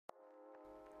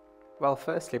Well,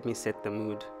 first let me set the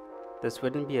mood. This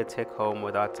wouldn't be a tech home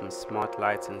without some smart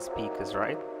lights and speakers,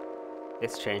 right?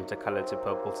 Let's change the color to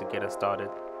purple to get us started.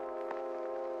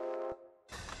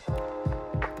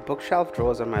 The bookshelf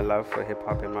draws on my love for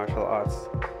hip-hop and martial arts.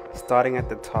 Starting at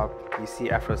the top, you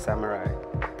see Afro Samurai,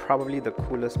 probably the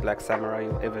coolest black samurai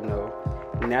you'll ever know.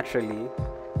 Naturally,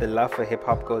 the love for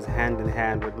hip-hop goes hand in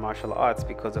hand with martial arts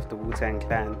because of the Wu-Tang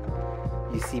Clan.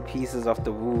 You see pieces of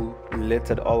the Wu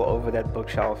littered all over that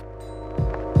bookshelf.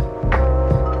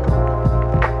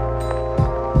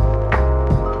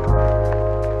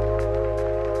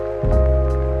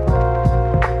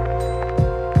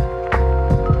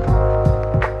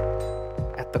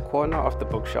 At the corner of the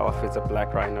bookshelf is a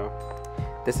black rhino.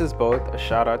 This is both a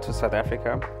shout out to South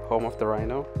Africa, home of the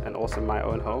rhino, and also my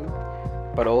own home,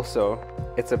 but also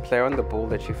it's a play on the bull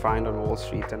that you find on Wall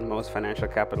Street and most financial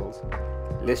capitals.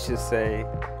 Let's just say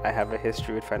I have a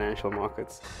history with financial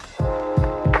markets.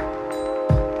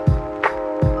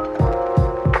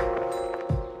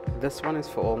 This one is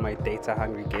for all my data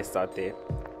hungry guests out there.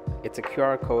 It's a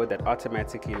QR code that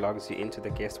automatically logs you into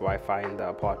the guest Wi-Fi in the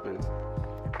apartment.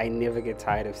 I never get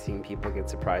tired of seeing people get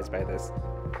surprised by this.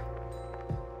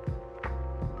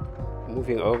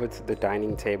 Moving over to the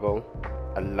dining table,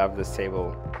 I love this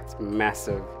table. It's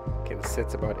massive, can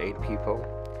sit about 8 people.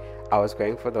 I was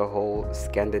going for the whole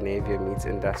Scandinavia meets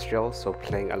industrial, so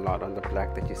playing a lot on the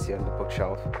black that you see on the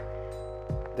bookshelf.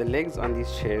 The legs on these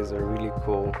chairs are really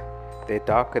cool. They're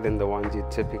darker than the ones you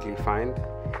typically find,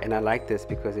 and I like this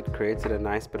because it created a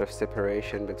nice bit of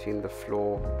separation between the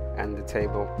floor and the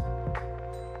table.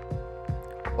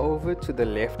 Over to the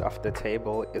left of the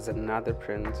table is another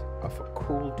print of a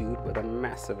cool dude with a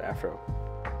massive afro.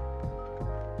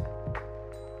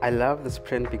 I love this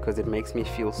print because it makes me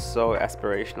feel so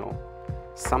aspirational.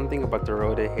 Something about the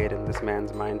road ahead in this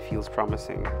man's mind feels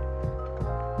promising.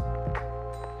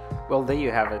 Well, there you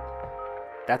have it.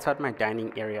 That's what my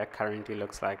dining area currently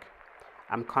looks like.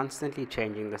 I'm constantly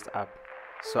changing this up,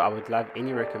 so I would love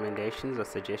any recommendations or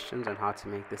suggestions on how to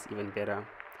make this even better.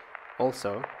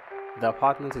 Also, the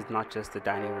apartment is not just the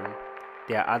dining room.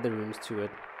 There are other rooms to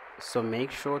it, so make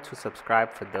sure to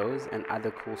subscribe for those and other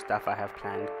cool stuff I have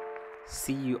planned.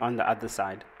 See you on the other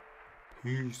side.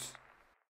 Peace.